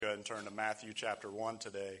and turn to Matthew chapter 1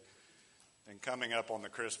 today. And coming up on the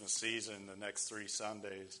Christmas season, the next 3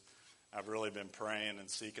 Sundays, I've really been praying and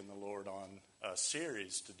seeking the Lord on a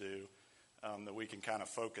series to do that we can kind of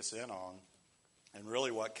focus in on. And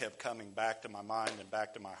really what kept coming back to my mind and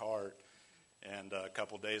back to my heart, and a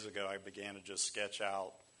couple days ago I began to just sketch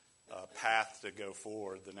out a path to go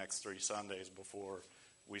forward the next 3 Sundays before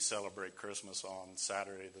we celebrate Christmas on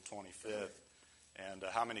Saturday the 25th. And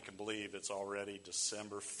how many can believe it's already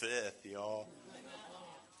December 5th, y'all?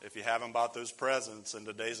 If you haven't bought those presents in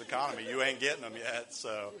today's economy, you ain't getting them yet.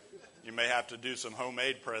 So you may have to do some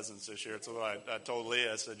homemade presents this year. So I told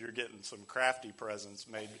Leah, I said, you're getting some crafty presents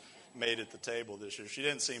made at the table this year. She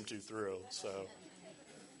didn't seem too thrilled.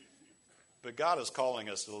 But God is calling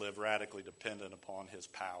us to live radically dependent upon His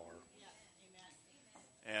power.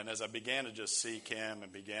 And as I began to just seek Him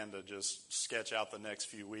and began to just sketch out the next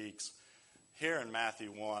few weeks, here in Matthew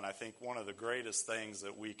 1, I think one of the greatest things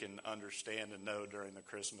that we can understand and know during the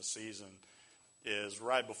Christmas season is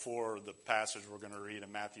right before the passage we're going to read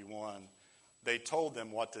in Matthew 1, they told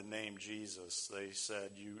them what to name Jesus. They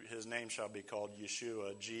said, His name shall be called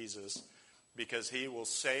Yeshua, Jesus, because He will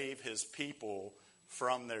save His people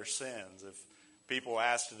from their sins. If people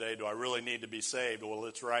ask today, do I really need to be saved? Well,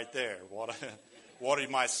 it's right there. What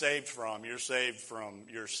am I saved from? You're saved from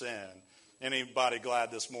your sin. Anybody glad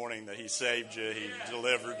this morning that He saved you, He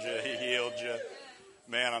delivered you, He healed you?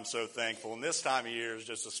 Man, I'm so thankful. And this time of year is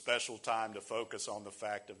just a special time to focus on the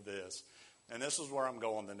fact of this. And this is where I'm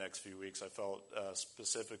going the next few weeks. I felt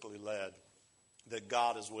specifically led that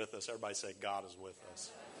God is with us. Everybody say, God is with us.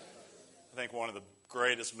 I think one of the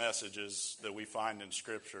greatest messages that we find in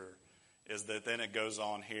Scripture is that then it goes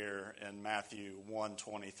on here in Matthew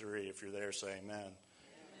 1:23. If you're there, say amen.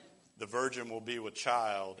 The virgin will be with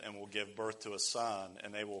child and will give birth to a son,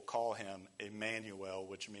 and they will call him Emmanuel,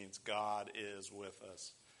 which means God is with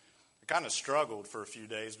us. I kind of struggled for a few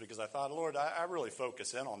days because I thought, Lord, I really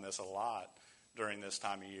focus in on this a lot during this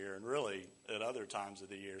time of year and really at other times of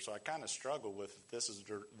the year. So I kind of struggled with if this is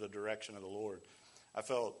the direction of the Lord. I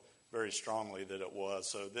felt very strongly that it was.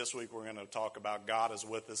 So this week we're going to talk about God is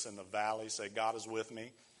with us in the valley. Say, God is with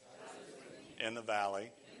me, in the valley.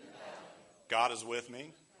 God is with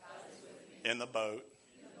me in the boat.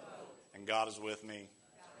 And God is with me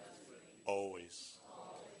always.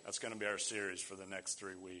 That's going to be our series for the next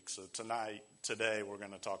 3 weeks. So today we're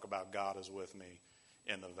going to talk about God is with me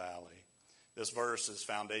in the valley. This verse is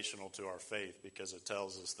foundational to our faith because it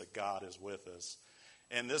tells us that God is with us.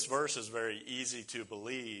 And this verse is very easy to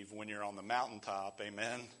believe when you're on the mountaintop.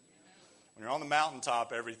 Amen? When you're on the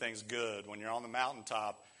mountaintop, everything's good. When you're on the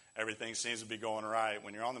mountaintop, everything seems to be going right.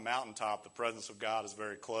 When you're on the mountaintop, the presence of God is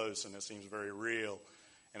very close and it seems very real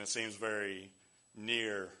and it seems very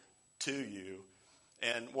near to you.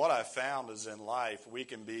 And what I've found is in life, we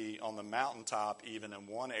can be on the mountaintop even in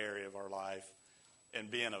one area of our life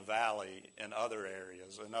and be in a valley in other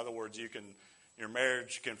areas. In other words, your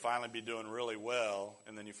marriage can finally be doing really well,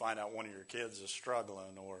 and then you find out one of your kids is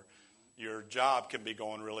struggling, or your job can be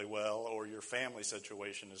going really well, or your family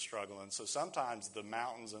situation is struggling. So sometimes the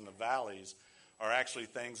mountains and the valleys are actually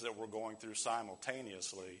things that we're going through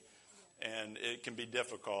simultaneously, and it can be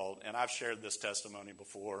difficult. And I've shared this testimony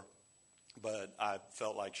before, but I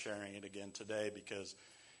felt like sharing it again today because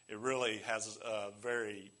it really has a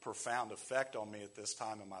very profound effect on me at this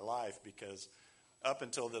time in my life, because up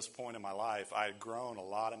until this point in my life, I had grown a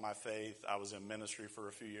lot in my faith. I was in ministry for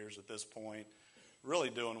a few years at this point,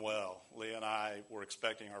 really doing well. Leah and I were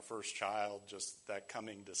expecting our first child just that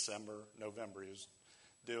coming November. He was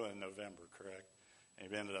due in November, correct?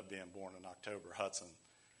 And he ended up being born in October, Hudson.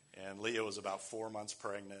 And Leah was about 4 months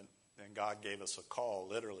pregnant, and God gave us a call,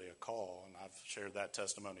 literally a call, and I've shared that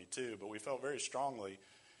testimony too. But we felt very strongly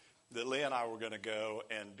that Leah and I were going to go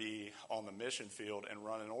and be on the mission field and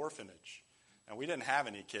run an orphanage. And we didn't have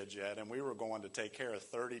any kids yet, and we were going to take care of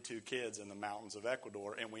 32 kids in the mountains of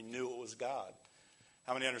Ecuador, and we knew it was God.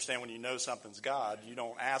 How many understand when you know something's God, you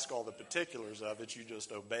don't ask all the particulars of it, you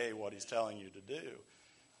just obey what He's telling you to do.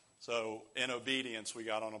 So in obedience, we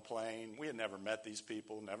got on a plane. We had never met these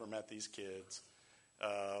people, never met these kids.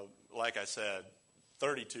 Like I said,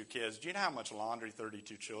 32 kids. Do you know how much laundry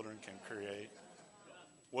 32 children can create?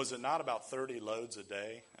 Was it not about 30 loads a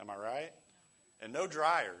day? Am I right? And no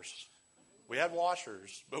dryers. We had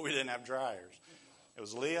washers, but we didn't have dryers. It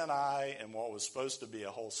was Leah and I and what was supposed to be a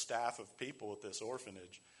whole staff of people at this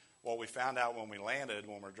orphanage. What we found out when we landed,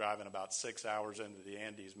 when we're driving about 6 hours into the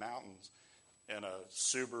Andes Mountains in a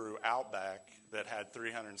Subaru Outback that had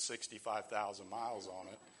 365,000 miles on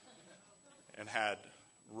it and had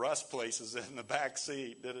rust places in the back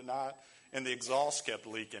seat, did it not? And the exhaust kept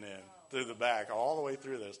leaking in. through the back, all the way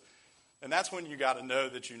through this. And that's when you got to know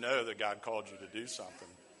that God called you to do something.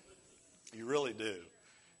 You really do.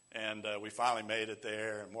 And we finally made it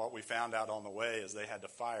there. And what we found out on the way is they had to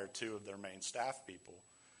fire 2 of their main staff people,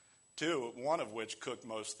 one of which cooked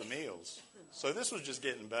most of the meals. So this was just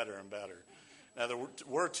getting better and better. Now, there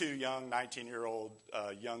were 2 young, 19-year-old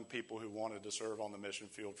young people who wanted to serve on the mission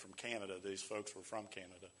field from Canada. These folks were from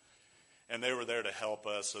Canada. And they were there to help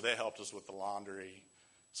us, so they helped us with the laundry.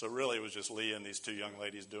 So really it was just Leah and these 2 young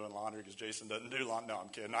ladies doing laundry because Jason doesn't do laundry. No, I'm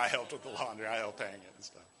kidding. I helped with the laundry. I helped hang it and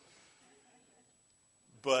stuff.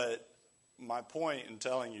 But my point in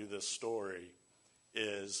telling you this story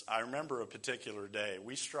is I remember a particular day.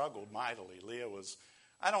 We struggled mightily. Leah was,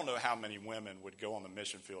 I don't know how many women would go on the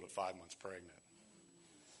mission field at 5 months pregnant.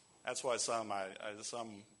 That's why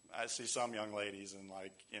I see some young ladies and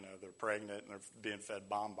they're pregnant and they're being fed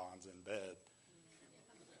bonbons in bed.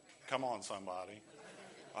 Come on, somebody.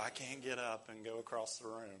 I can't get up and go across the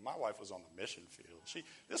room. My wife was on the mission field.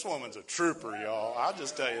 This woman's a trooper, y'all. I'll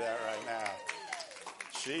just tell you that right now.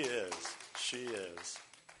 She is.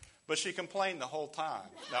 But she complained the whole time.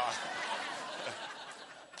 No.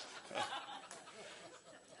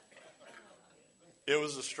 It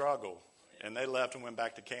was a struggle. And they left and went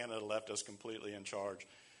back to Canada, left us completely in charge.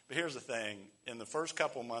 But here's the thing. In the first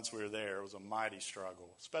couple months we were there, it was a mighty struggle,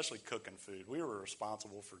 especially cooking food. We were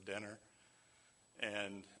responsible for dinner.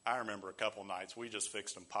 And I remember a couple nights, we just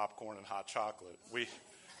fixed them popcorn and hot chocolate.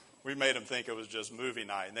 We made them think it was just movie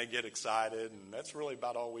night, and they get excited, and that's really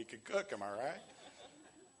about all we could cook, am I right?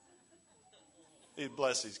 He'd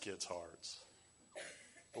bless these kids' hearts.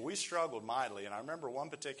 But we struggled mightily, and I remember one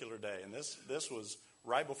particular day, and this was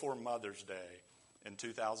right before Mother's Day in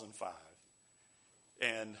 2005.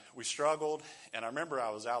 And we struggled, and I remember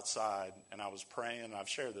I was outside, and I was praying, and I've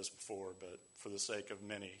shared this before, but for the sake of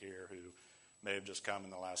many here who may have just come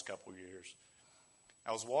in the last couple of years,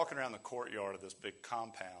 I was walking around the courtyard of this big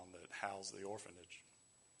compound that housed the orphanage.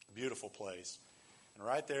 Beautiful place. And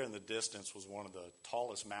right there in the distance was one of the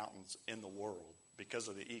tallest mountains in the world. Because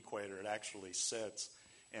of the equator, it actually sits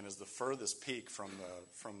and is the furthest peak from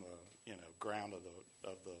the ground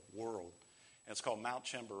of the world. And it's called Mount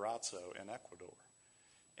Chimborazo in Ecuador.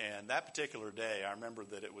 And that particular day, I remember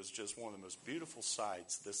that it was just one of the most beautiful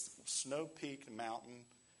sights, this snow-peaked mountain.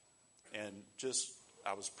 And just,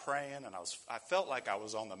 I was praying, and I felt like I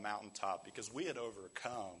was on the mountaintop because we had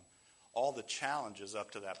overcome all the challenges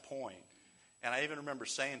up to that point. And I even remember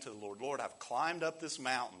saying to the Lord, I've climbed up this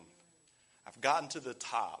mountain. I've gotten to the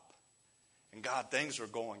top. And God, things are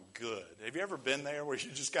going good. Have you ever been there where you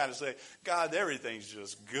just kind of say, God, everything's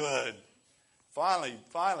just good.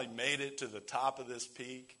 Finally made it to the top of this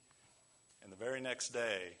peak. And the very next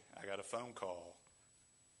day, I got a phone call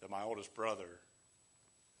that my oldest brother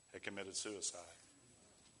had committed suicide.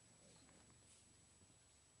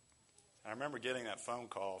 I remember getting that phone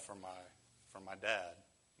call from my dad,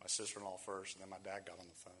 my sister-in-law first, and then my dad got on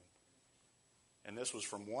the phone. And this was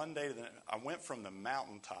from one day to the next. I went from the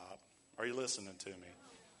mountaintop, are you listening to me,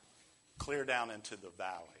 clear down into the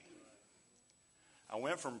valley. I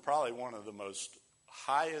went from probably one of the most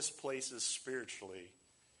highest places spiritually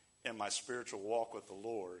in my spiritual walk with the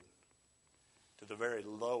Lord to the very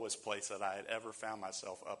lowest place that I had ever found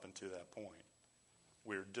myself up until that point.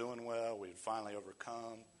 We were doing well. We had finally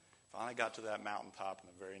overcome. Finally got to that mountaintop, and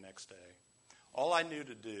the very next day, all I knew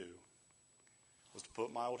to do was to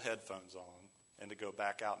put my old headphones on and to go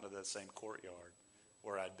back out into that same courtyard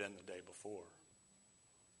where I'd been the day before.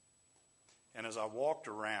 And as I walked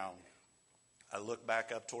around, I looked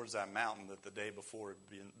back up towards that mountain that the day before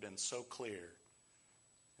had been so clear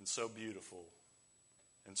and so beautiful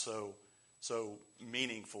and so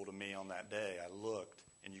meaningful to me on that day. I looked,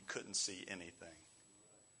 and you couldn't see anything.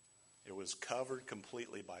 It was covered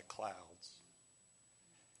completely by clouds.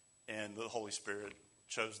 And the Holy Spirit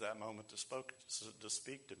chose that moment to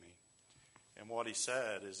speak to me. And what he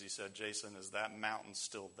said, Jason, is that mountain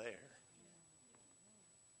still there?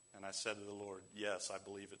 And I said to the Lord, yes, I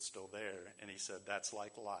believe it's still there. And he said, that's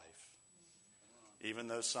like life. Even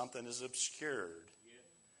though something is obscured,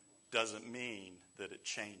 doesn't mean that it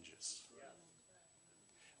changes.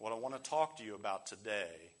 What I want to talk to you about today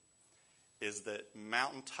is that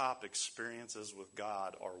mountaintop experiences with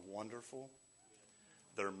God are wonderful,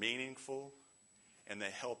 they're meaningful, and they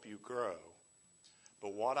help you grow.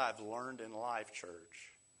 But what I've learned in life, church,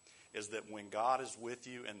 is that when God is with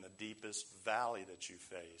you in the deepest valley that you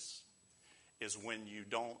face, is when you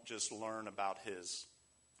don't just learn about his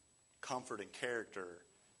comfort and character,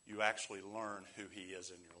 you actually learn who he is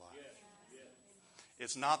in your life.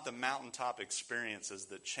 It's not the mountaintop experiences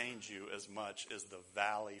that change you as much as the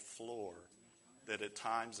valley floor that at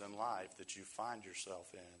times in life that you find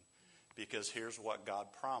yourself in. Because here's what God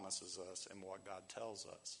promises us and what God tells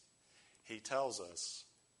us. He tells us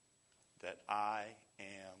that I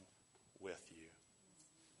am with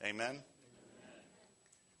you. Amen? Amen?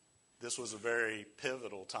 This was a very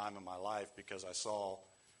pivotal time in my life because I saw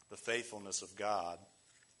the faithfulness of God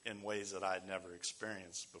in ways that I had never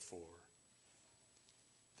experienced before.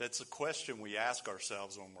 That's a question we ask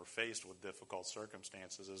ourselves when we're faced with difficult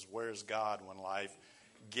circumstances is where's God when life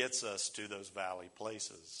gets us to those valley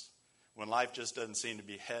places? When life just doesn't seem to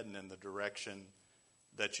be heading in the direction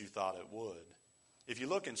that you thought it would. If you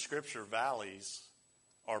look in Scripture, valleys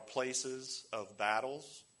are places of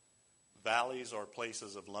battles. Valleys are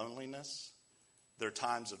places of loneliness. They're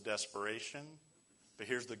times of desperation. But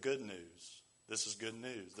here's the good news. This is good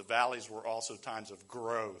news. The valleys were also times of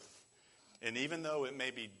growth. And even though it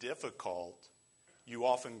may be difficult, you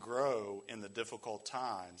often grow in the difficult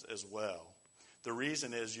times as well. The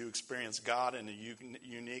reason is you experience God in a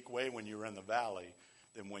unique way when you're in the valley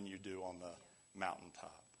than when you do on the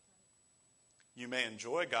mountaintop. You may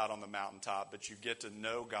enjoy God on the mountaintop, but you get to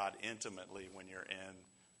know God intimately when you're in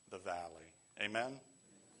the valley. Amen?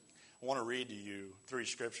 I want to read to you 3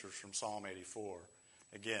 scriptures from Psalm 84.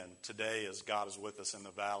 Again, today is God is with us in the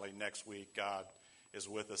valley. Next week, God is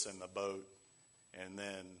with us in the boat. And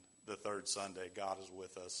then the third Sunday, God is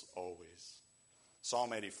with us always.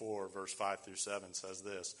 Psalm 84, verse 5 through 7 says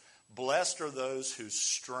this, Blessed are those whose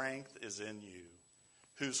strength is in you,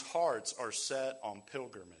 whose hearts are set on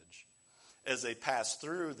pilgrimage. As they pass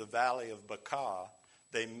through the valley of Baca,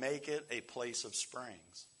 they make it a place of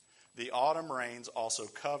springs. The autumn rains also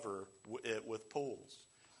cover it with pools.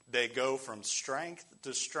 They go from strength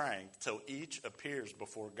to strength till each appears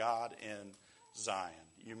before God in Zion.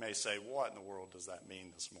 You may say, what in the world does that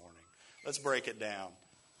mean this morning? Let's break it down.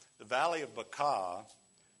 The valley of Baca,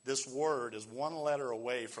 this word is one letter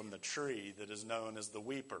away from the tree that is known as the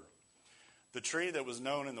weeper. The tree that was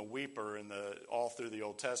known in the weeper all through the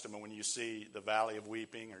Old Testament, when you see the valley of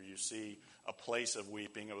weeping or you see a place of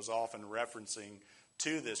weeping, it was often referencing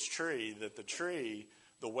to this tree, that the tree,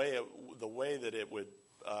 the way that it would,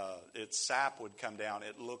 its sap would come down,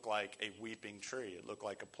 it looked like a weeping tree. It looked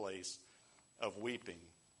like a place of weeping.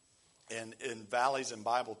 And in valleys in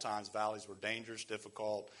Bible times, valleys were dangerous,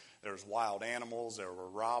 difficult. There was wild animals. There were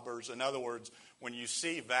robbers. In other words, when you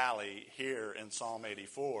see valley here in Psalm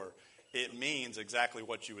 84, it means exactly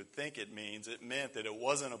what you would think it means. It meant that it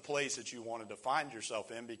wasn't a place that you wanted to find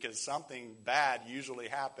yourself in because something bad usually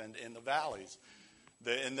happened in the valleys.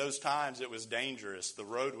 In those times, it was dangerous. The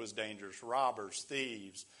road was dangerous. Robbers,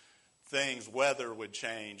 thieves, things, weather would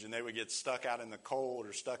change, and they would get stuck out in the cold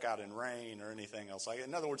or stuck out in rain or anything else like that.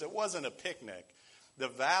 In other words, it wasn't a picnic. The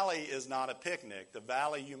valley is not a picnic. The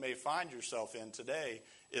valley you may find yourself in today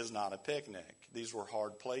is not a picnic. These were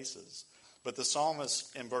hard places. But the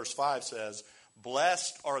psalmist in verse 5 says,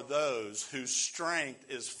 Blessed are those whose strength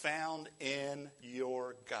is found in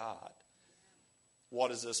your God. What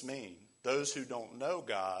does this mean? Those who don't know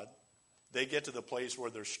God, they get to the place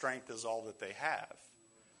where their strength is all that they have.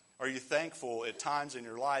 Are you thankful at times in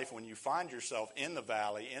your life when you find yourself in the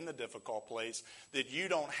valley, in the difficult place, that you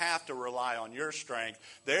don't have to rely on your strength?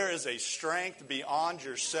 There is a strength beyond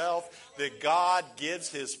yourself that God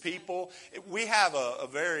gives His people. We have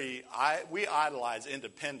we idolize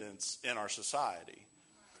independence in our society.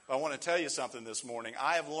 I want to tell you something this morning.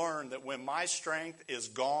 I have learned that when my strength is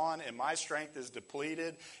gone and my strength is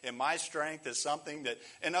depleted and my strength is something that,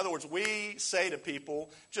 in other words, we say to people,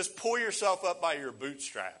 just pull yourself up by your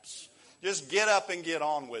bootstraps. Just get up and get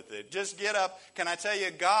on with it. Just get up. Can I tell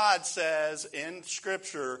you, God says in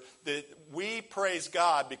Scripture that we praise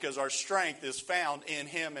God because our strength is found in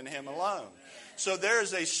Him and Him alone. So there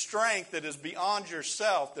is a strength that is beyond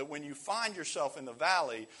yourself, that when you find yourself in the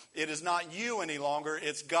valley, it is not you any longer,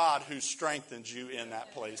 it's God who strengthens you in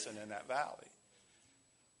that place and in that valley.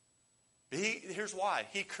 Here's why.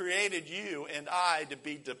 He created you and I to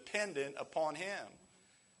be dependent upon Him.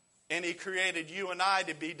 And He created you and I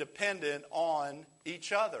to be dependent on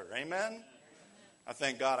each other. Amen? I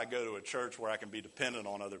thank God I go to a church where I can be dependent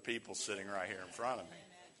on other people sitting right here in front of me.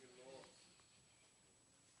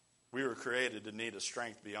 We were created to need a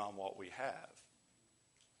strength beyond what we have.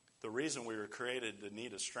 The reason we were created to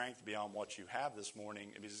need a strength beyond what you have this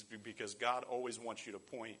morning is because God always wants you to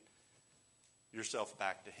point yourself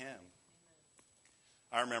back to Him.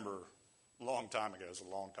 I remember a long time ago.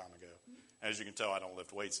 As you can tell, I don't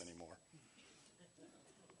lift weights anymore.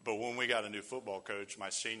 But when we got a new football coach my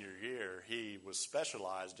senior year, he was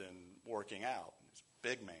specialized in working out. He's a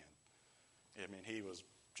big man. I mean, he was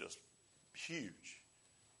just huge.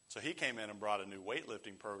 So he came in and brought a new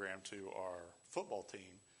weightlifting program to our football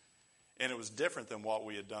team. And it was different than what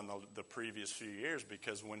we had done the previous few years,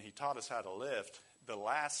 because when he taught us how to lift, the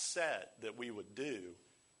last set that we would do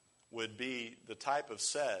would be the type of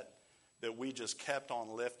set that we just kept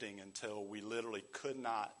on lifting until we literally could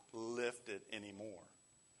not lift it anymore.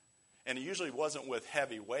 And it usually wasn't with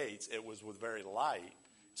heavy weights. It was with very light.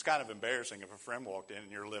 It's kind of embarrassing if a friend walked in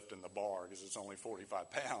and you're lifting the bar because it's only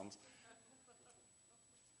 45 pounds.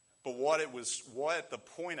 But what the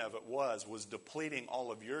point of it was depleting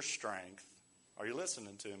all of your strength. Are you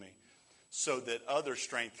listening to me? So that other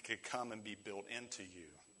strength could come and be built into you.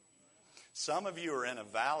 Some of you are in a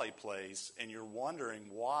valley place and you're wondering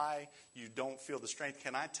why you don't feel the strength.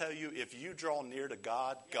 Can I tell you, if you draw near to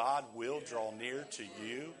God, God will draw near to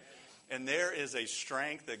you. And there is a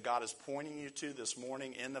strength that God is pointing you to this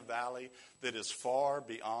morning in the valley that is far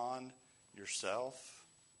beyond yourself.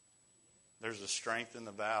 There's a strength in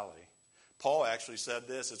the valley. Paul actually said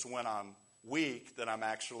this, it's when I'm weak that I'm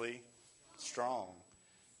actually strong.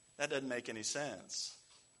 That doesn't make any sense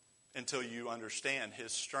until you understand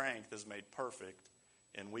his strength is made perfect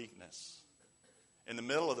in weakness. In the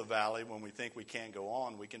middle of the valley, when we think we can't go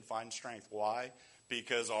on, we can find strength. Why?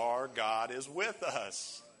 Because our God is with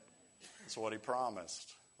us. That's what he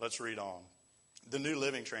promised. Let's read on. The New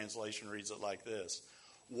Living Translation reads it like this.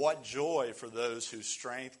 What joy for those whose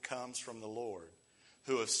strength comes from the Lord,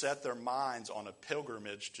 who have set their minds on a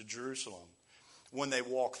pilgrimage to Jerusalem. When they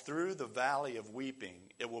walk through the valley of weeping,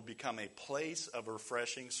 it will become a place of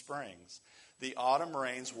refreshing springs. The autumn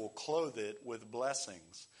rains will clothe it with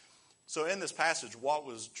blessings. So in this passage, what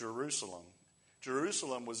was Jerusalem?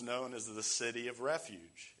 Jerusalem was known as the city of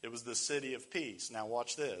refuge. It was the city of peace. Now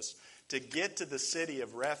watch this. To get to the city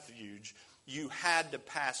of refuge, you had to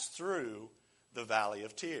pass through the valley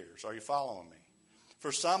of tears. Are you following me?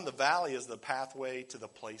 For some, the valley is the pathway to the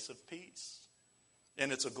place of peace.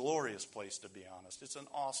 And it's a glorious place, to be honest. It's an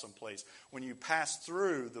awesome place. When you pass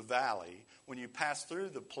through the valley, when you pass through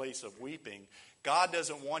the place of weeping, God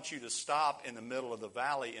doesn't want you to stop in the middle of the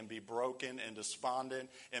valley and be broken and despondent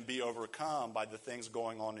and be overcome by the things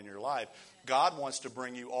going on in your life. God wants to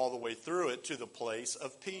bring you all the way through it to the place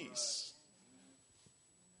of peace.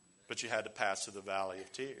 But you had to pass through the valley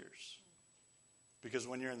of tears. Because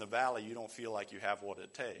when you're in the valley, you don't feel like you have what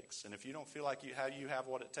it takes. And if you don't feel like you have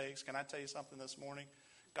what it takes, can I tell you something this morning?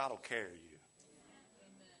 God will carry you.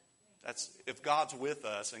 If God's with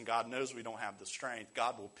us and God knows we don't have the strength,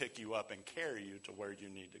 God will pick you up and carry you to where you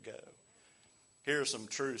need to go. Here are some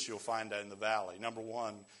truths you'll find out in the valley. Number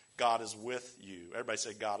one, God is with you. Everybody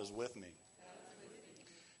say, God is with me.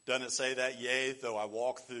 Doesn't it say that? Yea, though I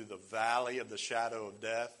walk through the valley of the shadow of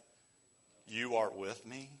death, you are with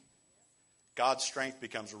me. God's strength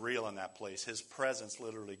becomes real in that place. His presence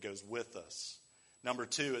literally goes with us. Number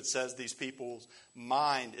two, it says these people's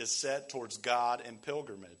mind is set towards God in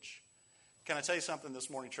pilgrimage. Can I tell you something this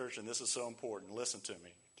morning, church? And this is so important. Listen to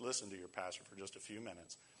me. Listen to your pastor for just a few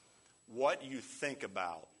minutes. What you think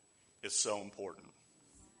about is so important.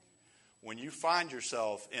 When you find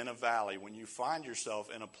yourself in a valley, when you find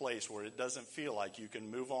yourself in a place where it doesn't feel like you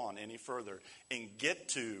can move on any further and get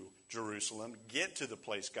to Jerusalem, get to the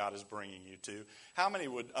place God is bringing you to, how many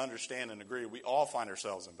would understand and agree we all find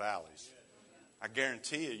ourselves in valleys? I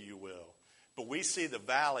guarantee you will. But we see the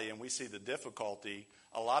valley and we see the difficulty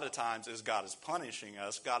a lot of times as God is punishing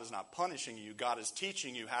us. God is not punishing you. God is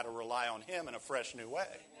teaching you how to rely on him in a fresh new way.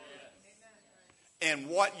 And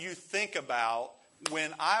what you think about,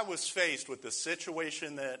 when I was faced with the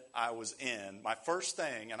situation that I was in, my first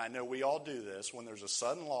thing, and I know we all do this, when there's a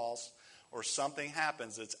sudden loss or something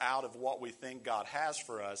happens that's out of what we think God has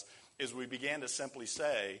for us, is we began to simply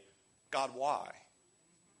say, God, why?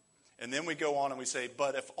 And then we go on and we say,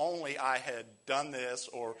 but if only I had done this,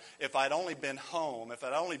 or if I'd only been home, if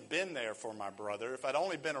I'd only been there for my brother, if I'd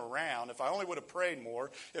only been around, if I only would have prayed more,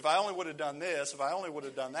 if I only would have done this, if I only would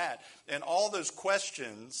have done that. And all those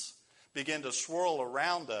questions begin to swirl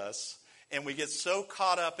around us, and we get so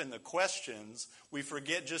caught up in the questions, we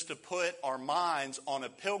forget just to put our minds on a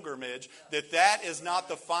pilgrimage, that is not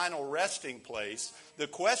the final resting place. The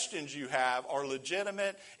questions you have are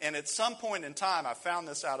legitimate, and at some point in time, I found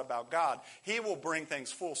this out about God, he will bring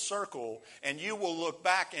things full circle, and you will look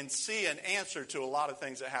back and see an answer to a lot of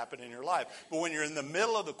things that happen in your life. But when you're in the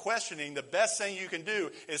middle of the questioning, the best thing you can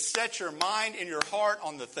do is set your mind and your heart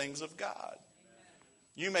on the things of God.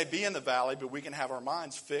 You may be in the valley, but we can have our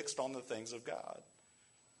minds fixed on the things of God.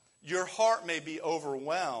 Your heart may be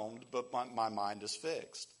overwhelmed, but my mind is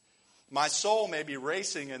fixed. My soul may be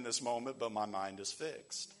racing in this moment, but my mind is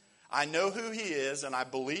fixed. I know who he is, and I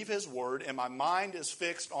believe his word, and my mind is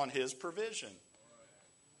fixed on his provision.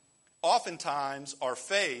 Oftentimes, our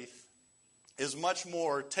faith is much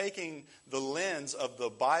more taking the lens of the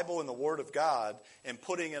Bible and the Word of God and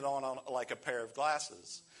putting it on like a pair of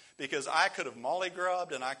glasses. Because I could have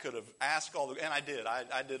molly-grubbed and I could have asked and I did.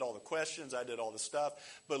 I did all the questions, I did all the stuff.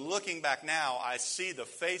 But looking back now, I see the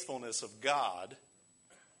faithfulness of God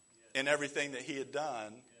in everything that He had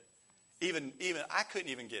done. Even I couldn't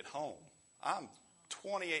even get home. I'm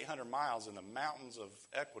 2,800 miles in the mountains of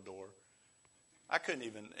Ecuador. I couldn't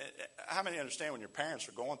even. How many understand when your parents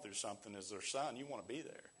are going through something as their son, you want to be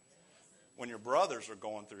there? When your brothers are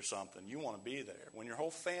going through something, you want to be there. When your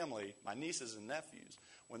whole family, my nieces and nephews,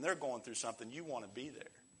 when they're going through something, you want to be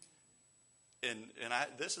there. And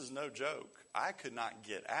this is no joke. I could not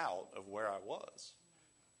get out of where I was.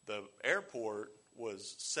 The airport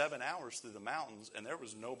was 7 hours through the mountains, and there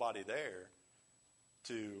was nobody there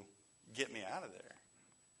to get me out of there.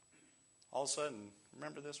 All of a sudden,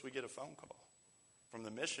 remember this, we get a phone call from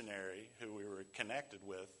the missionary who we were connected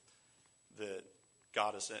with that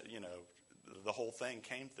got us, the whole thing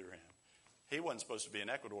came through him. He wasn't supposed to be in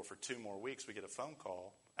Ecuador for 2 more weeks. We get a phone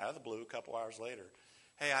call out of the blue a couple hours later.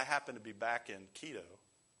 Hey, I happen to be back in Quito,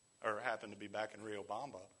 or happen to be back in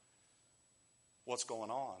Riobamba. What's going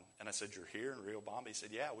on? And I said, you're here in Riobamba? He said,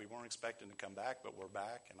 yeah, we weren't expecting to come back, but we're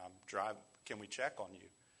back, and I'm driving. Can we check on you?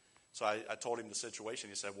 So I told him the situation.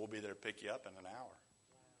 He said, we'll be there to pick you up in an hour.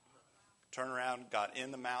 Turned around, got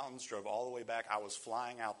in the mountains, drove all the way back. I was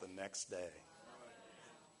flying out the next day.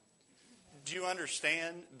 Do you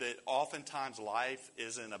understand that oftentimes life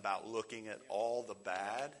isn't about looking at all the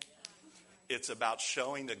bad? It's about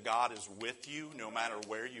showing that God is with you no matter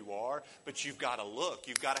where you are. But you've got to look.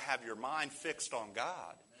 You've got to have your mind fixed on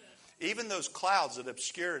God. Even those clouds that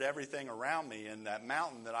obscured everything around me and that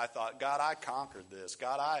mountain that I thought, God, I conquered this.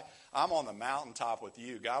 God, I'm on the mountaintop with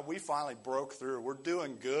you. God, we finally broke through. We're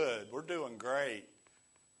doing good. We're doing great.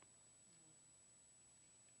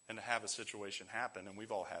 And to have a situation happen, and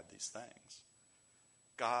we've all had these things.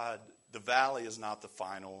 God, the valley is not the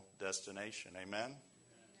final destination. Amen?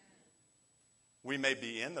 We may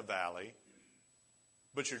be in the valley,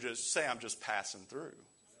 but I'm just passing through.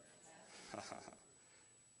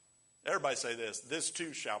 Everybody say this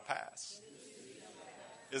too shall pass.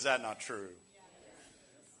 Is that not true?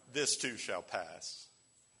 This too shall pass.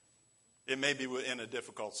 It may be in a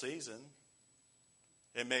difficult season.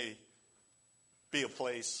 It may be a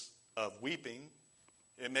place of weeping.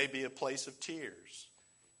 It may be a place of tears.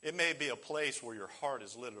 It may be a place where your heart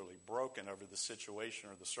is literally broken over the situation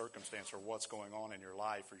or the circumstance or what's going on in your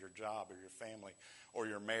life or your job or your family or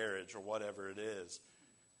your marriage or whatever it is.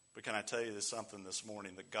 But can I tell you something this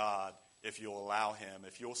morning, that God, if you'll allow Him,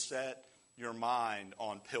 if you'll set your mind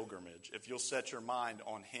on pilgrimage, if you'll set your mind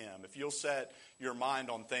on Him, if you'll set your mind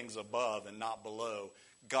on things above and not below,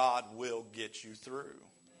 God will get you through.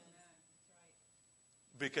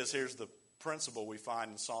 Because here's the principle we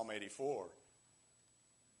find in Psalm 84.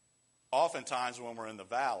 Oftentimes when we're in the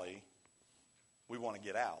valley, we want to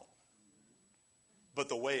get out. But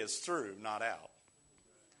the way is through, not out.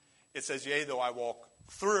 It says, yea, though I walk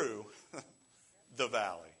through the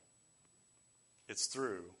valley. It's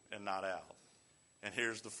through and not out. And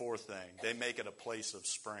here's the fourth thing. They make it a place of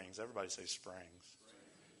springs. Everybody say springs.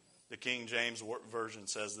 The King James Version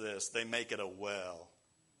says this. They make it a well.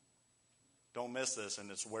 Don't miss this,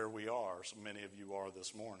 and it's where we are. So many of you are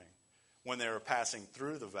this morning. When they were passing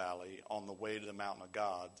through the valley on the way to the mountain of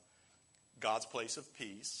God, God's place of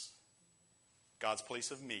peace, God's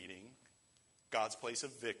place of meeting, God's place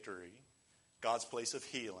of victory, God's place of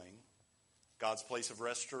healing, God's place of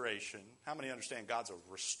restoration. How many understand God's a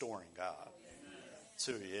restoring God? That's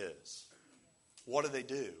who He is. What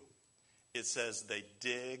do? It says they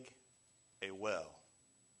dig a well.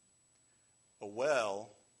 A well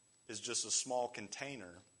is just a small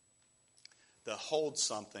container that holds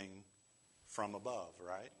something from above,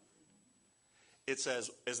 right? It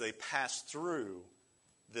says as they pass through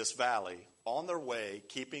this valley, on their way,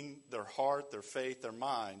 keeping their heart, their faith, their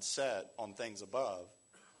mind set on things above,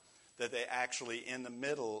 that they actually, in the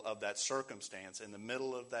middle of that circumstance, in the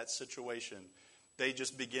middle of that situation, they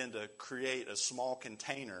just begin to create a small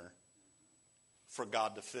container for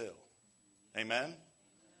God to fill. Amen?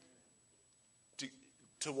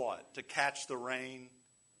 To what? To catch the rain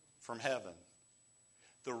from heaven.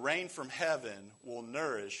 The rain from heaven will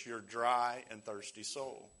nourish your dry and thirsty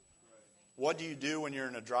soul. What do you do when you're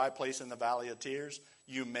in a dry place in the valley of tears?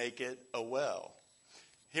 You make it a well.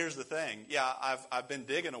 Here's the thing. Yeah, I've been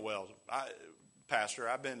digging a well, Pastor.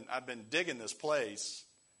 I've been digging this place,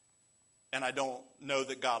 and I don't know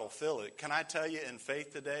that God will fill it. Can I tell you in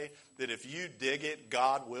faith today that if you dig it,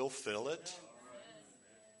 God will fill it?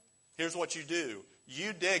 Here's what you do.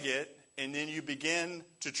 You dig it And then you begin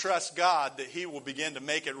to trust God that he will begin to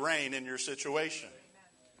make it rain in your situation.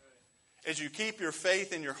 As you keep your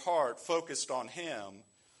faith in your heart focused on him,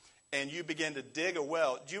 and you begin to dig a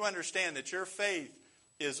well, do you understand that your faith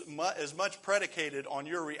is as much predicated on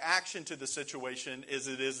your reaction to the situation as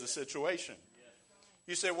it is the situation?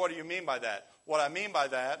 You say, what do you mean by that? What I mean by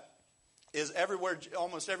that is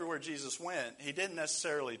almost everywhere Jesus went, he didn't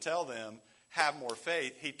necessarily tell them, have more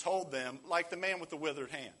faith. He told them, like the man with the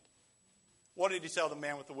withered hand. What did he tell the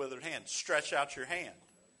man with the withered hand? Stretch out your hand.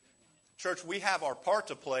 Church, we have our part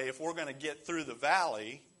to play if we're going to get through the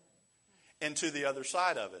valley and to the other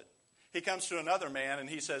side of it. He comes to another man and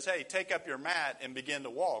he says, hey, take up your mat and begin to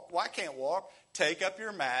walk. Well, I can't walk. Take up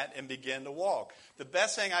your mat and begin to walk. The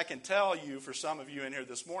best thing I can tell you for some of you in here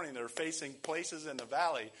this morning that are facing places in the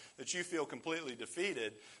valley that you feel completely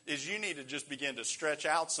defeated is you need to just begin to stretch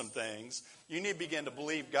out some things. You need to begin to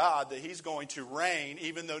believe God that he's going to rain,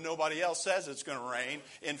 even though nobody else says it's going to rain,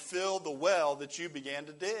 and fill the well that you began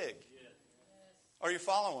to dig. Are you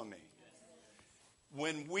following me?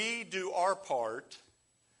 When we do our part,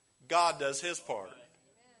 God does his part.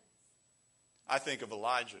 I think of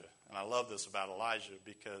Elijah, and I love this about Elijah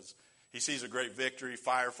because he sees a great victory,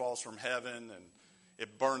 fire falls from heaven, and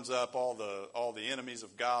it burns up all the enemies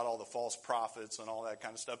of God, all the false prophets and all that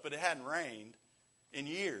kind of stuff. But it hadn't rained in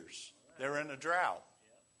years. They were in a drought.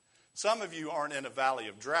 Some of you aren't in a valley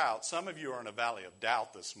of drought. Some of you are in a valley of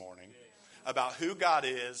doubt this morning about who God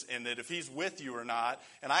is and that if he's with you or not.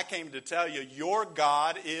 And I came to tell you, your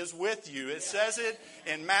God is with you. It says it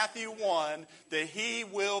in Matthew 1 that he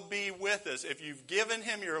will be with us. If you've given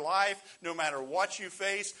him your life, no matter what you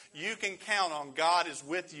face, you can count on God is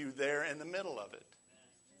with you there in the middle of it.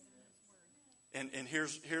 And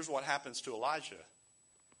here's what happens to Elijah.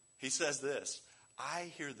 He says this,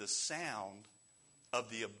 I hear the sound of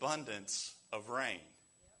the abundance of rain.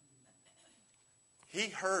 He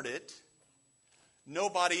heard it.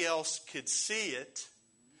 Nobody else could see it.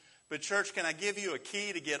 But church, can I give you a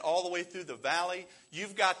key to get all the way through the valley?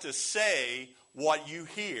 You've got to say what you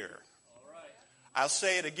hear. All right. I'll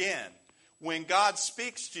say it again. When God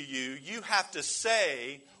speaks to you, you have to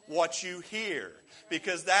say what you hear.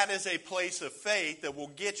 Because that is a place of faith that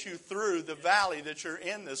will get you through the valley that you're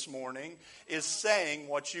in this morning, is saying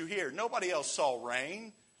what you hear. Nobody else saw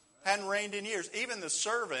rain. Hadn't rained in years. Even the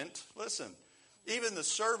servant, listen, even the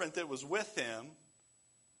servant that was with him,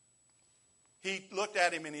 he looked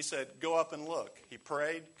at him and he said, go up and look. He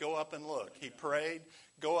prayed, go up and look. He prayed,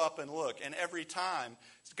 go up and look. And every time,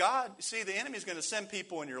 God, see, the enemy's going to send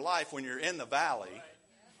people in your life when you're in the valley.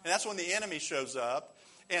 And that's when the enemy shows up.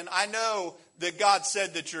 And I know that God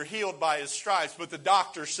said that you're healed by his stripes, but the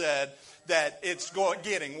doctor said that it's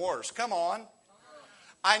getting worse. Come on.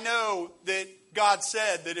 I know that God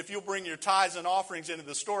said that if you'll bring your tithes and offerings into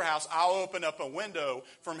the storehouse, I'll open up a window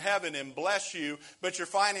from heaven and bless you, but your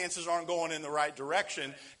finances aren't going in the right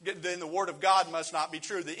direction, then the word of God must not be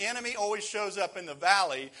true. The enemy always shows up in the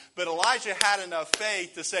valley, but Elijah had enough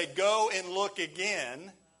faith to say, go and look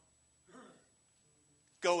again.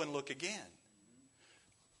 Go and look again.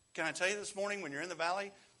 Can I tell you this morning, when you're in the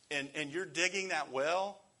valley and you're digging that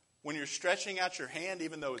well, when you're stretching out your hand,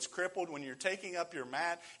 even though it's crippled, when you're taking up your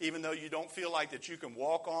mat, even though you don't feel like that you can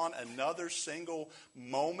walk on another single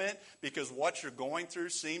moment because what you're going through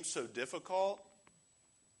seems so difficult,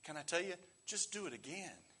 can I tell you, just do it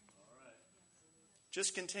again. All right.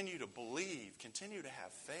 Just continue to believe, continue to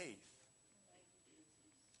have faith.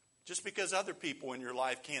 Just because other people in your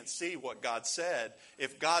life can't see what God said,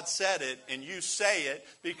 if God said it and you say it,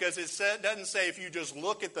 because it doesn't say if you just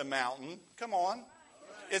look at the mountain, come on.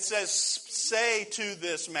 It says, say to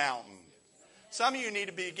this mountain. Some of you need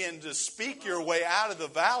to begin to speak your way out of the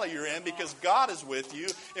valley you're in because God is with you.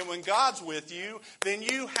 And when God's with you, then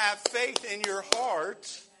you have faith in your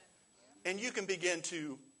heart and you can begin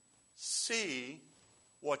to see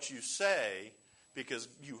what you say because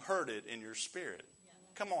you heard it in your spirit.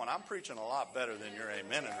 Come on, I'm preaching a lot better than you're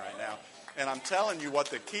amening right now. And I'm telling you what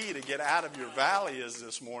the key to get out of your valley is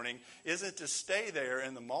this morning isn't to stay there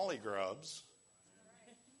in the molly grubs.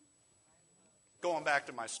 Going back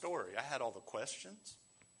to my story, I had all the questions.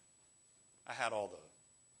 I had all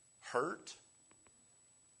the hurt.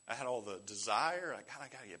 I had all the desire. I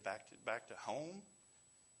got to get back to home.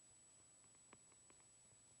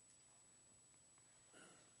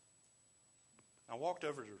 I walked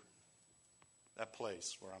over to that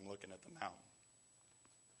place where I'm looking at the mountain.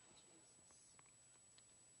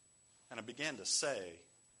 And I began to say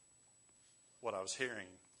what I was hearing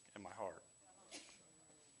in my heart.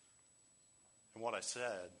 And what I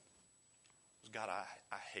said was, God, I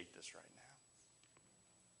hate this right now.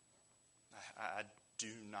 I do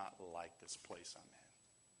not like this place I'm in.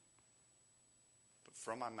 But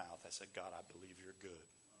from my mouth, I said, God, I believe you're good.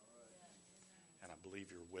 And I believe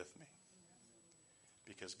you're with me.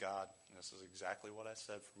 Because God, and this is exactly what I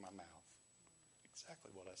said from my mouth. Exactly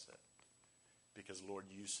what I said. Because, Lord,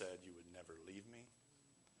 you said you would never leave me.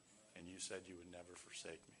 And you said you would never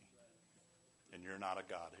forsake me. And you're not a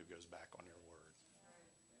God who goes back on your word.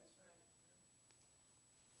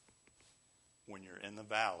 When you're in the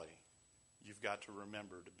valley, you've got to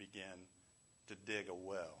remember to begin to dig a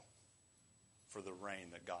well for the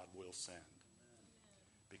rain that God will send.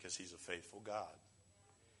 Because he's a faithful God.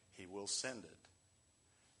 He will send it.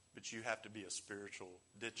 But you have to be a spiritual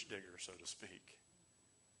ditch digger, so to speak.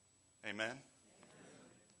 Amen?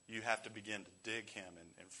 You have to begin to dig him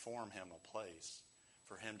and form him a place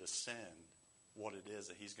for him to send what it is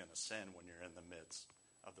that he's going to send when you're in the midst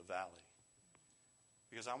of the valley.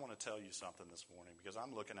 Because I want to tell you something this morning, because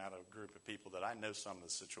I'm looking at a group of people that I know some of the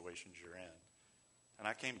situations you're in. And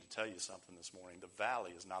I came to tell you something this morning. The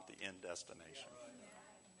valley is not the end destination.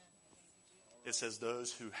 It says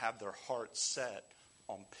those who have their hearts set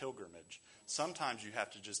on pilgrimage. Sometimes you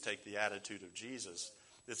have to just take the attitude of Jesus.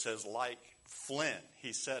 It says, like flint,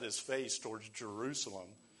 he set his face towards Jerusalem.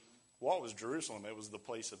 What was Jerusalem? It was the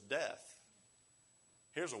place of death.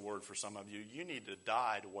 Here's a word for some of you. You need to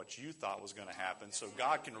die to what you thought was going to happen so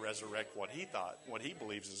God can resurrect what he thought, what he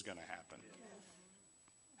believes is going to happen.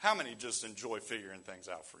 How many just enjoy figuring things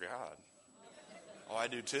out for God? Oh, I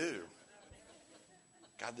do too.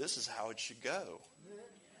 God, this is how it should go.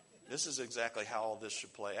 This is exactly how all this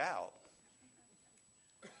should play out.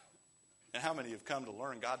 And how many have come to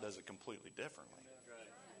learn God does it completely differently?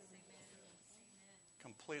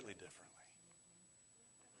 Completely differently.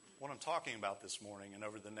 What I'm talking about this morning and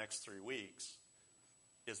over the next 3 weeks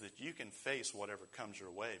is that you can face whatever comes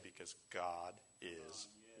your way because God is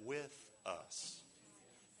with us.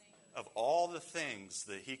 Of all the things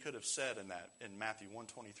that he could have said in Matthew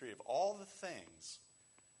 1:23, of all the things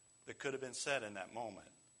that could have been said in that moment,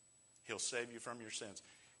 he'll save you from your sins.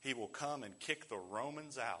 He will come and kick the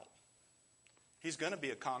Romans out. He's going to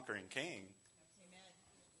be a conquering king.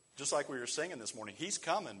 Just like we were singing this morning, he's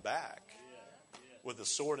coming back with a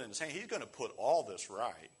sword in his hand. He's going to put all this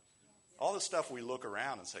right. All the stuff we look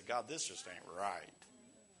around and say, God, this just ain't right.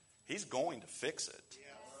 He's going to fix it.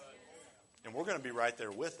 And we're going to be right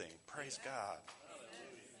there with him. Praise God.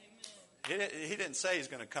 He didn't say he's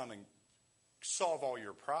going to come and solve all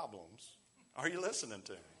your problems. Are you listening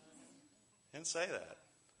to me? He didn't say that.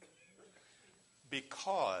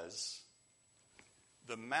 Because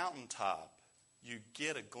the mountaintop, you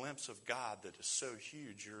get a glimpse of God that is so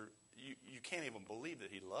huge, you can't even believe that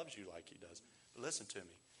he loves you like he does. But listen to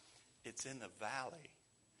me. It's in the valley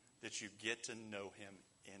that you get to know him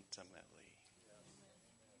intimately.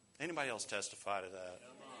 Anybody else testify to that?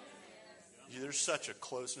 There's such a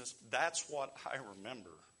closeness. That's what I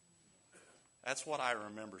remember. That's what I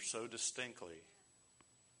remember so distinctly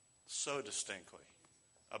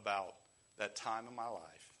about that time in my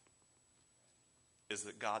life, is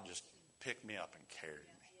that God just picked me up and carried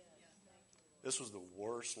me. This was the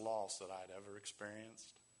worst loss that I'd ever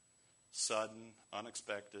experienced. Sudden,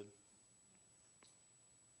 unexpected.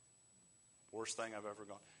 Worst thing I've ever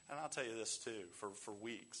gone. And I'll tell you this too, for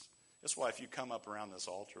weeks. That's why if you come up around this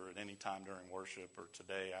altar at any time during worship or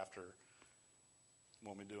today after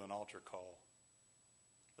when we do an altar call.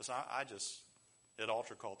 Listen, I just, at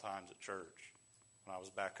altar call times at church, when I was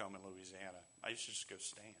back home in Louisiana, I used to just go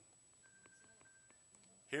stand.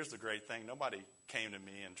 Here's the great thing. Nobody came to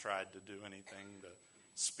me and tried to do anything, to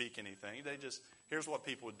speak anything. Here's what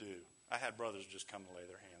people would do. I had brothers just come to lay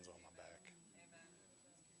their hands on my back.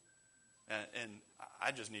 And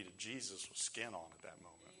I just needed Jesus with skin on at that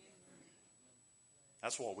moment.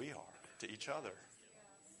 That's what we are to each other.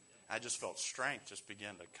 I just felt strength just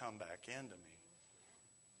begin to come back into me.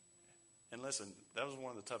 And listen, that was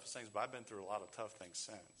one of the toughest things, but I've been through a lot of tough things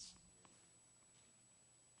since.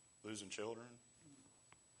 Losing children.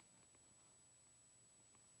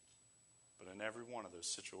 But in every one of those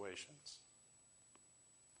situations,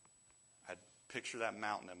 I'd picture that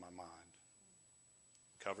mountain in my mind,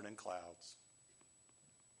 covered in clouds,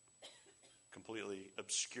 completely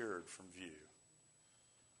obscured from view.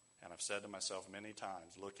 And I've said to myself many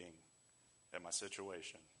times, looking at my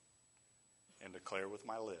situation, and declare with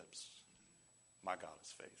my lips, my God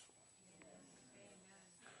is faithful.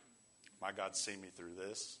 My God see me through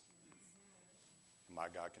this, and my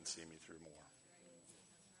God can see me through more.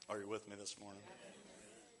 Are you with me this morning?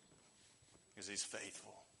 Because he's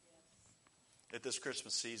faithful. At this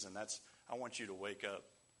Christmas season, I want you to wake up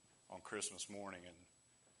on Christmas morning and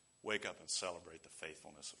wake up and celebrate the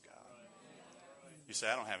faithfulness of God. You say,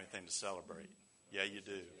 I don't have anything to celebrate. Yeah, you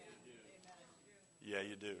do. Yeah,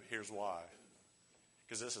 you do. Here's why.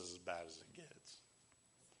 Because this is as bad as it gets.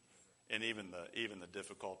 And even the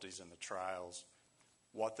difficulties and the trials,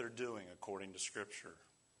 what they're doing according to Scripture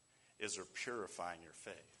is they're purifying your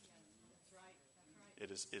faith.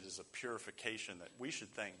 It is a purification that we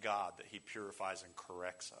should thank God that He purifies and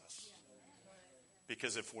corrects us.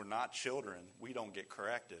 Because if we're not children, we don't get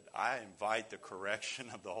corrected. I invite the correction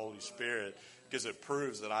of the Holy Spirit because it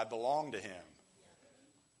proves that I belong to Him.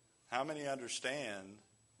 How many understand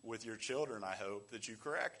with your children, I hope, that you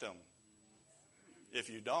correct them? If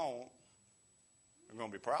you don't, there are going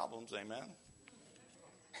to be problems, amen?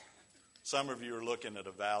 Some of you are looking at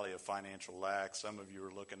a valley of financial lack. Some of you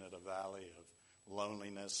are looking at a valley of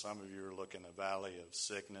loneliness. Some of you are looking at a valley of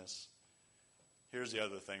sickness. Here's the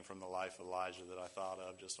other thing from the life of Elijah that I thought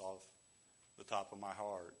of just off the top of my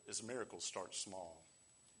heart, is miracles start small.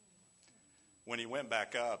 When he went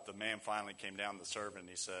back up, the man finally came down to the servant and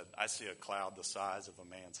he said, I see a cloud the size of a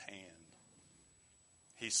man's hand.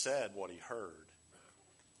 He said what he heard.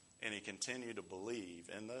 And he continued to believe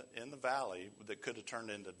in the valley that could have turned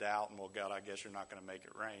into doubt and, well, God, I guess you're not going to make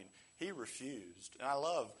it rain. He refused. And I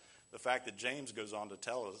love the fact that James goes on to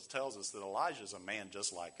tells us that Elijah is a man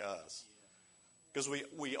just like us. Because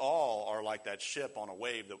we all are like that ship on a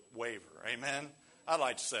wave that waver. Amen? I'd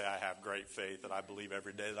like to say I have great faith, that I believe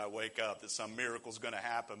every day that I wake up that some miracle is going to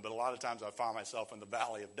happen. But a lot of times I find myself in the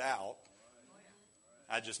valley of doubt.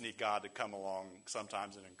 I just need God to come along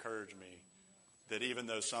sometimes and encourage me that even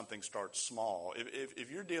though something starts small,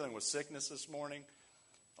 if you're dealing with sickness this morning,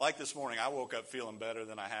 like this morning, I woke up feeling better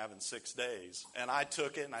than I have in 6 days. And I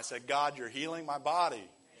took it and I said, God, you're healing my body.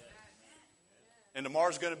 And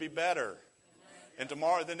tomorrow's going to be better. And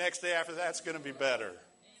tomorrow, the next day after that's going to be better.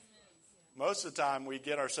 Most of the time we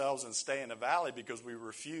get ourselves and stay in the valley because we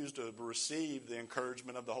refuse to receive the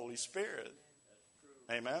encouragement of the Holy Spirit.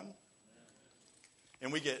 Amen?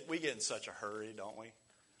 And we get in such a hurry, don't we?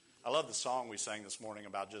 I love the song we sang this morning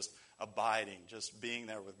about just abiding, just being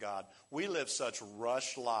there with God. We live such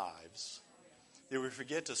rush lives that we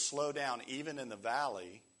forget to slow down even in the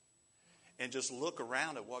valley and just look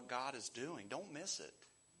around at what God is doing. Don't miss it.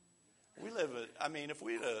 If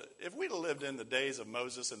we'd have lived in the days of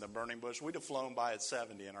Moses and the burning bush, we'd have flown by at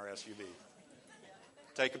 70 in our SUV.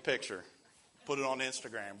 Take a picture. Put it on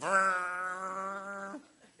Instagram.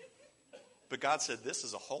 But God said, this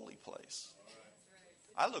is a holy place.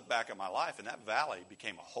 I look back at my life, and that valley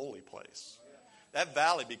became a holy place. That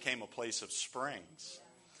valley became a place of springs.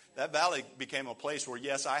 That valley became a place where,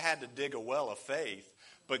 yes, I had to dig a well of faith,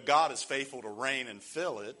 but God is faithful to rain and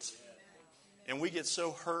fill it. And we get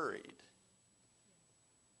so hurried.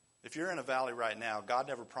 If you're in a valley right now, God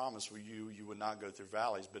never promised you would not go through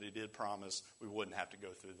valleys, but He did promise we wouldn't have to go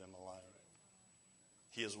through them alone.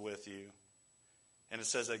 He is with you. And it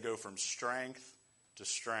says they go from strength to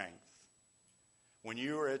strength. When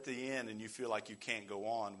you are at the end and you feel like you can't go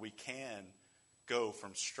on, we can go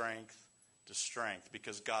from strength to strength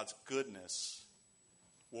because God's goodness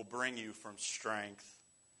will bring you from strength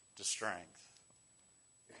to strength.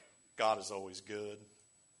 God is always good.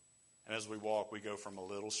 And as we walk, we go from a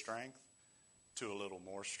little strength to a little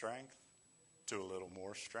more strength to a little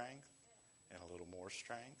more strength and a little more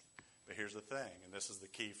strength. But here's the thing, and this is the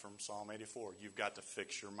key from Psalm 84. You've got to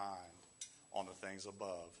fix your mind on the things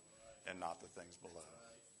above and not the things below.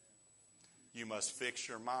 You must fix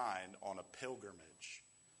your mind on a pilgrimage.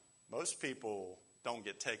 Most people don't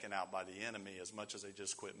get taken out by the enemy as much as they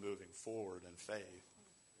just quit moving forward in faith.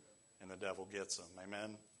 And the devil gets them.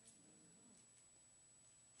 Amen?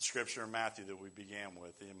 The scripture in Matthew that we began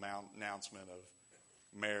with, the announcement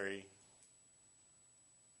of Mary,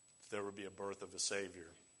 if there would be a birth of a Savior.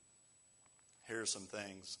 Here are some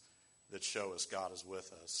things that show us God is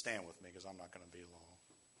with us. Stand with me because I'm not going to be long.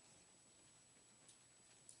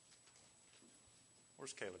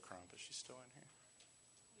 Where's Kayla Crump? Is she still in here?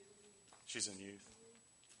 She's in youth.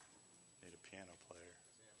 Need a piano player.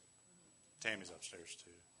 Tammy's upstairs too.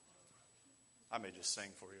 I may just sing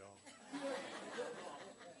for y'all.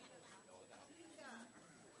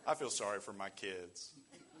 I feel sorry for my kids.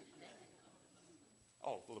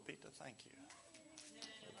 Oh, Lupita, thank you.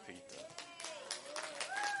 Lupita.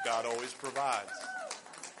 God always provides.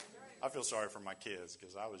 I feel sorry for my kids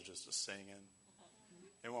because I was just a singing.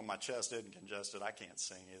 And when my chest isn't congested, I can't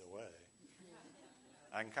sing either way.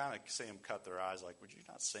 I can kind of see them cut their eyes like, would you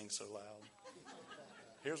not sing so loud?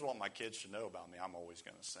 Here's what my kids should know about me. I'm always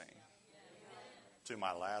going to sing. To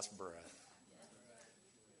my last breath.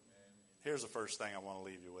 Here's the first thing I want to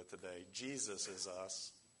leave you with today. Jesus is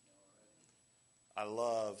us. I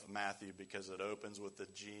love Matthew because it opens with the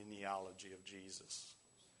genealogy of Jesus.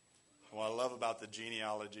 What I love about the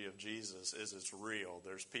genealogy of Jesus is it's real.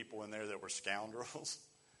 There's people in there that were scoundrels.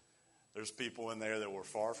 There's people in there that were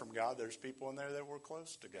far from God. There's people in there that were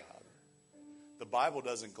close to God. The Bible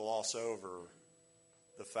doesn't gloss over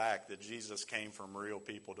the fact that Jesus came from real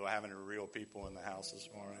people. Do I have any real people in the house this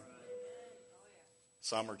morning?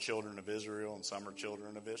 Some are children of Israel and some are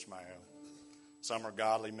children of Ishmael. Some are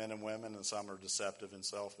godly men and women and some are deceptive and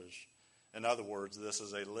selfish. In other words, this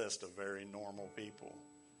is a list of very normal people.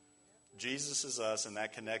 Jesus is us, and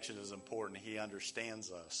that connection is important. He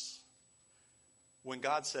understands us. When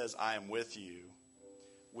God says, I am with you,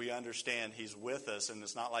 we understand he's with us, and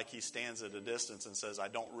it's not like he stands at a distance and says, I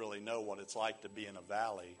don't really know what it's like to be in a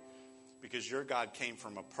valley, because your God came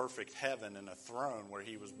from a perfect heaven and a throne where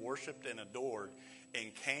he was worshiped and adored,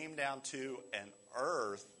 and came down to an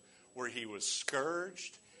earth where he was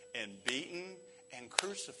scourged and beaten and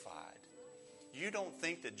crucified. You don't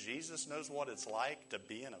think that Jesus knows what it's like to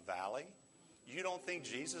be in a valley? You don't think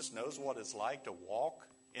Jesus knows what it's like to walk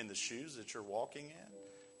in the shoes that you're walking in?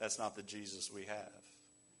 That's not the Jesus we have.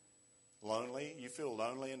 Lonely? You feel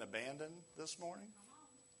lonely and abandoned this morning?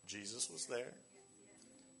 Jesus was there.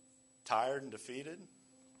 Tired and defeated?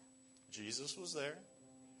 Jesus was there.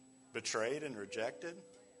 Betrayed and rejected?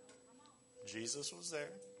 Jesus was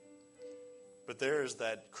there. But there is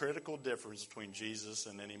that critical difference between Jesus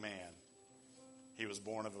and any man. He was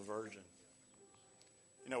born of a virgin.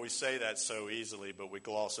 You know, we say that so easily, but we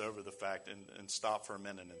gloss over the fact and stop for a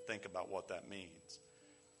minute and think about what that means.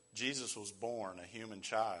 Jesus was born a human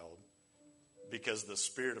child because the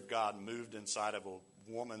Spirit of God moved inside of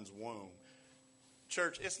a woman's womb.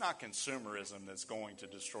 Church, it's not consumerism that's going to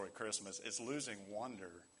destroy Christmas. It's losing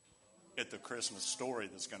wonder at the Christmas story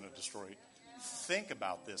that's going to destroy it. Think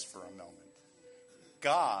about this for a moment.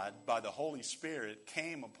 God, by the Holy Spirit,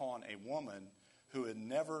 came upon a woman who had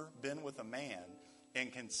never been with a man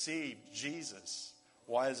and conceived Jesus.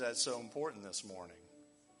 Why is that so important this morning?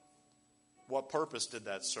 What purpose did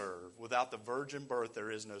that serve? Without the virgin birth,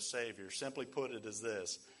 there is no Savior. Simply put, it is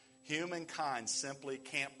this: humankind simply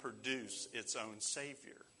can't produce its own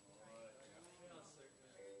Savior.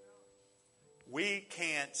 We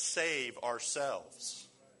can't save ourselves.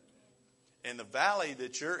 And the valley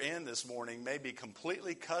that you're in this morning may be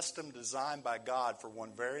completely custom designed by God for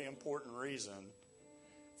one very important reason: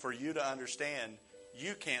 for you to understand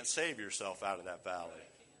you can't save yourself out of that valley.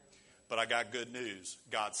 But I got good news.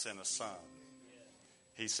 God sent a son.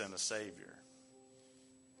 He sent a Savior.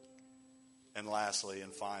 And lastly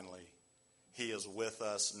and finally, he is with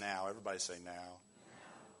us now. Everybody say now.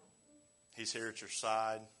 He's here at your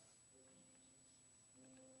side.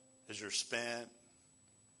 As you're spent,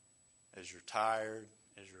 as you're tired,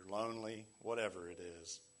 as you're lonely, whatever it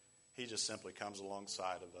is, he just simply comes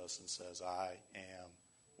alongside of us and says, I am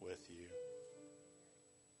with you.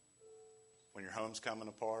 When your home's coming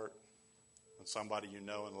apart, when somebody you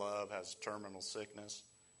know and love has terminal sickness,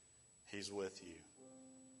 he's with you.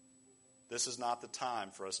 This is not the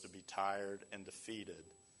time for us to be tired and defeated.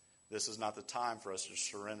 This is not the time for us to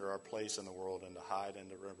surrender our place in the world and to hide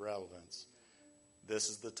into irrelevance. This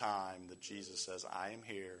is the time that Jesus says, I am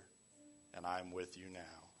here and I am with you now.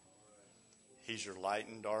 He's your light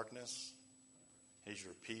in darkness. He's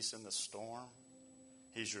your peace in the storm.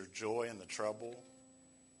 He's your joy in the trouble.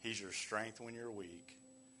 He's your strength when you're weak.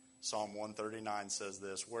 Psalm 139 says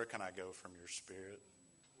this: where can I go from your spirit?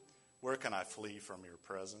 Where can I flee from your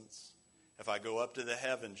presence? If I go up to the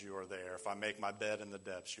heavens, you are there. If I make my bed in the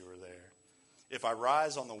depths, you are there. If I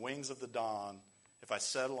rise on the wings of the dawn, if I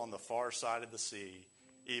settle on the far side of the sea,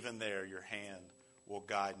 even there your hand will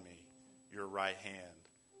guide me. Your right hand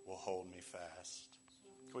will hold me fast.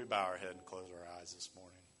 Can we bow our head and close our eyes this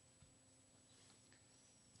morning?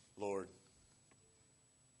 Lord,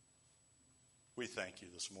 we thank you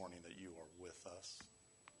this morning that you are with us.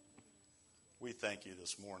 We thank you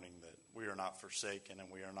this morning that we are not forsaken and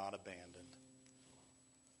we are not abandoned,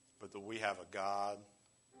 but that we have a God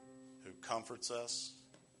who comforts us.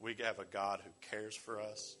 We have a God who cares for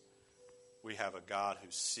us. We have a God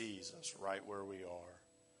who sees us right where we are.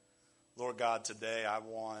 Lord God, today I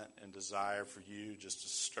want and desire for you just to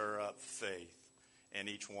stir up faith in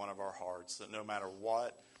each one of our hearts, that no matter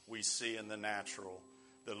what we see in the natural,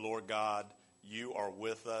 that, Lord God, you are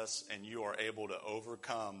with us and you are able to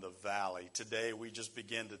overcome the valley. Today we just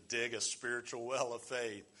begin to dig a spiritual well of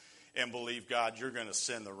faith and believe, God, you're going to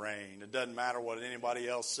send the rain. It doesn't matter what anybody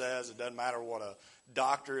else says. It doesn't matter what a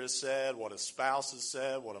doctor has said, what a spouse has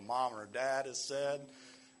said, what a mom or dad has said.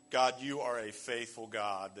 God, you are a faithful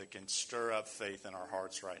God that can stir up faith in our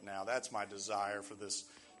hearts right now. That's my desire for this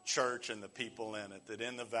church and the people in it, that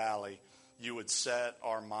in the valley you would set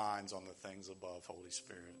our minds on the things above, Holy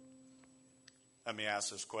Spirit. Let me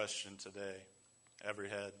ask this question today. Every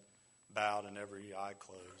head bowed and every eye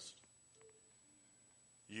closed.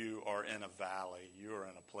 You are in a valley. You are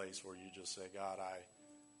in a place where you just say, God,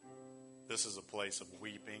 this is a place of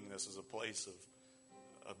weeping. This is a place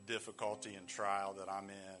of difficulty and trial that I'm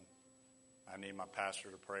in. I need my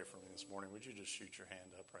pastor to pray for me this morning. Would you just shoot your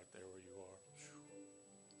hand up right there where you are?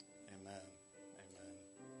 Amen. Amen.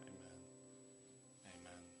 Amen.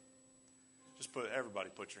 Amen. Just everybody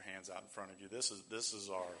put your hands out in front of you. This is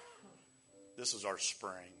our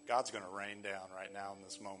spring. God's going to rain down right now in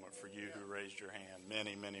this moment for you who raised your hand.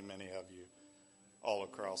 Many, many, many of you all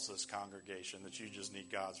across this congregation that you just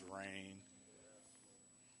need God's rain.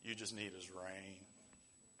 You just need His rain.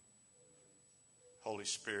 Holy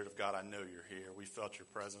Spirit of God, I know you're here. We felt your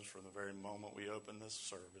presence from the very moment we opened this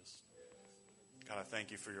service. God, I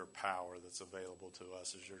thank you for your power that's available to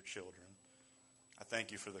us as your children. I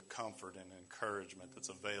thank you for the comfort and encouragement that's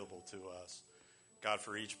available to us. God,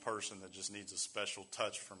 for each person that just needs a special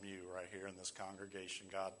touch from you right here in this congregation,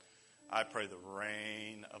 God, I pray the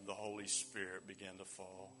rain of the Holy Spirit begin to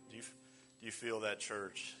fall. Do you feel that,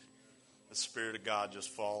 church? The Spirit of God just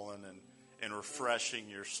falling and refreshing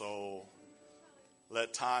your soul.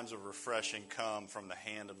 Let times of refreshing come from the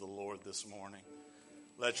hand of the Lord this morning.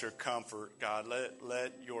 Let your comfort, God,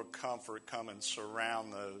 let your comfort come and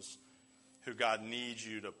surround those who, God, needs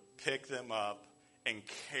you to pick them up and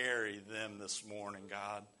carry them this morning,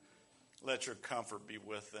 God. Let your comfort be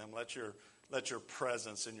with them. Let your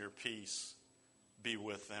presence and your peace be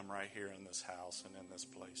with them right here in this house and in this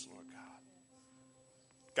place, Lord God.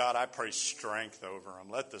 God, I pray strength over them.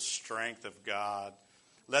 Let the strength of God,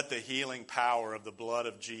 let the healing power of the blood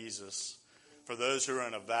of Jesus, for those who are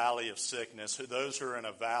in a valley of sickness, those who are in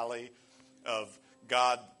a valley of,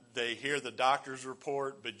 God, they hear the doctor's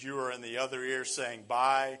report, but you are in the other ear saying,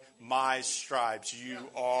 by my stripes you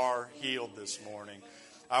are healed this morning.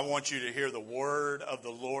 I want you to hear the word of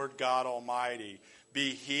the Lord God Almighty.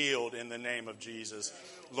 Be healed in the name of Jesus.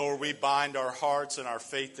 Lord, we bind our hearts and our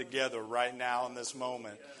faith together right now in this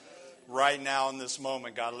moment. Right now in this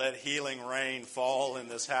moment, God, let healing rain fall in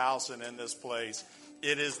this house and in this place.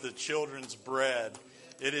 It is the children's bread.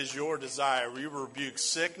 It is your desire. We rebuke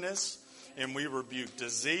sickness and we rebuke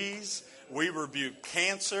disease. We rebuke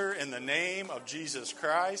cancer in the name of Jesus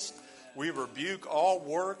Christ. We rebuke all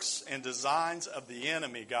works and designs of the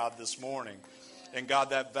enemy, God, this morning. And God,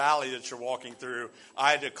 that valley that you're walking through,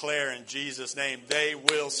 I declare in Jesus' name, they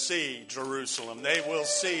will see Jerusalem. They will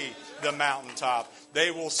see the mountaintop.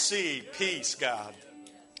 They will see peace, God.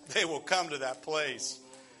 They will come to that place,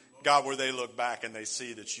 God, where they look back and they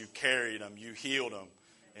see that you carried them, you healed them,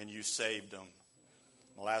 and you saved them.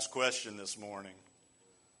 My last question this morning.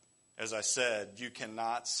 As I said, you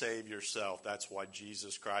cannot save yourself. That's why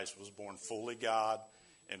Jesus Christ was born fully God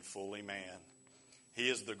and fully man. He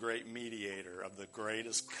is the great mediator of the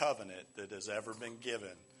greatest covenant that has ever been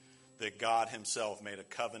given, that God himself made a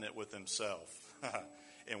covenant with himself.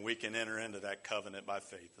 And we can enter into that covenant by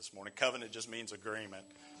faith this morning. Covenant just means agreement.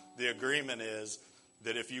 The agreement is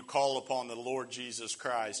that if you call upon the Lord Jesus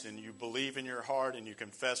Christ and you believe in your heart and you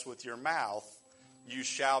confess with your mouth, you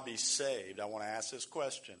shall be saved. I want to ask this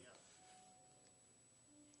question.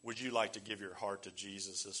 Would you like to give your heart to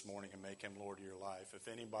Jesus this morning and make him Lord of your life? If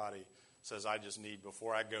anybody says, I just need,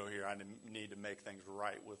 before I go here, I need to make things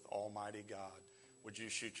right with Almighty God, would you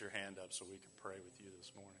shoot your hand up so we can pray with you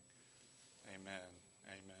this morning? Amen.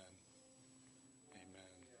 Amen.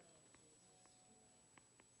 Amen.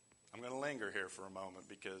 I'm going to linger here for a moment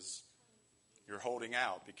because you're holding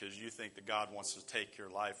out because you think that God wants to take your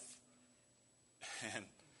life and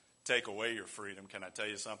take away your freedom. Can I tell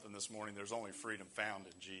you something this morning? There's only freedom found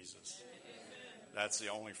in Jesus. That's the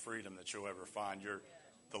only freedom that you'll ever find.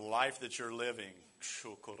 The life that you're living,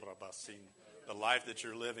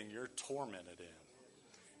 you're tormented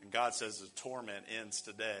in. And God says the torment ends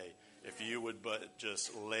today if you would but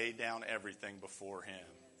just lay down everything before him.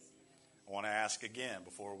 I want to ask again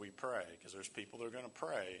before we pray, because there's people that are going to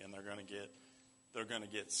pray and they're going to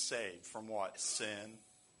get saved from what? Sin.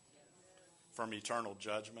 From eternal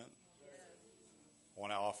judgment. I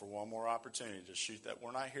want to offer one more opportunity to shoot that.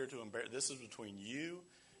 We're not here to embarrass. This is between you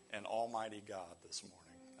and Almighty God this morning.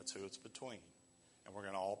 That's who it's between. And we're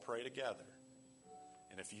going to all pray together.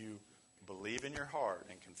 And if you believe in your heart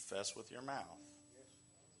and confess with your mouth,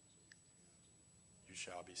 you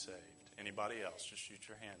shall be saved. Anybody else, just shoot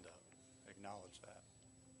your hand up. Acknowledge that.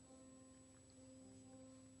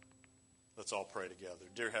 Let's all pray together.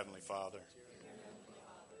 Dear Heavenly Father,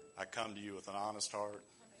 I come to you with an honest heart.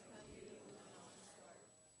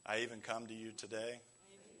 I even come to you today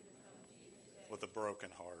with a broken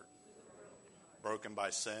heart, broken by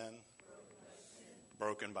sin,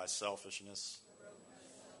 broken by selfishness,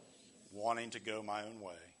 wanting to go my own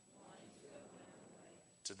way.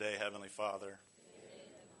 Today, Heavenly Father,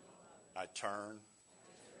 I turn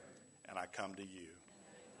and I come to you.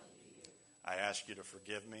 I ask you to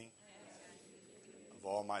forgive me of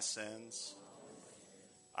all my sins.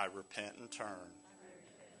 I repent and turn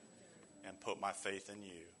and put my faith in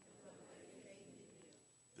you.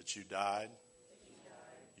 That you died,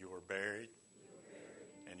 you were buried,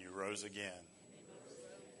 and you rose again.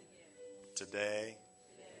 Today,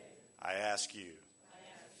 I ask you,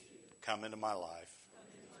 come into my life,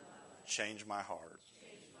 change my heart.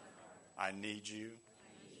 I need you.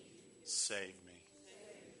 Save me.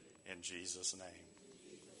 In Jesus' name.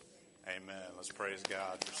 Amen. Let's praise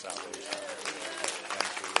God for salvation.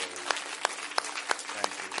 Thank you, Lord. Thank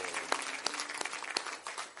you, Lord.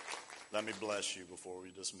 Let me bless you before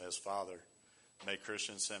we dismiss. Father, may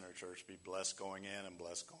Christian Center Church be blessed going in and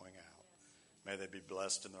blessed going out. May they be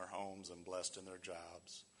blessed in their homes and blessed in their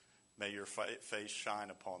jobs. May your face shine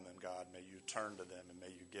upon them, God. May you turn to them and may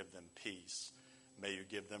you give them peace. May you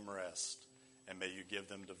give them rest. And may you give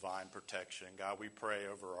them divine protection. God, we pray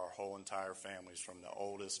over our whole entire families from the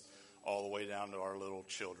oldest all the way down to our little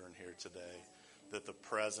children here today, that the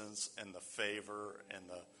presence and the favor and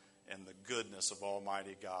the goodness of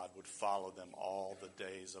Almighty God would follow them all the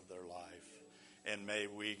days of their life. And may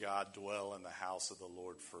we, God, dwell in the house of the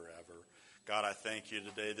Lord forever. God, I thank you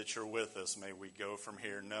today that you're with us. May we go from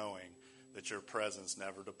here knowing that your presence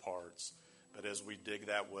never departs. But as we dig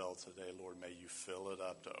that well today, Lord, may you fill it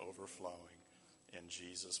up to overflowing. In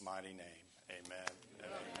Jesus' mighty name, amen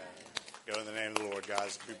and amen. Go in the name of the Lord,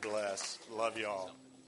 guys. Be blessed. Love you all.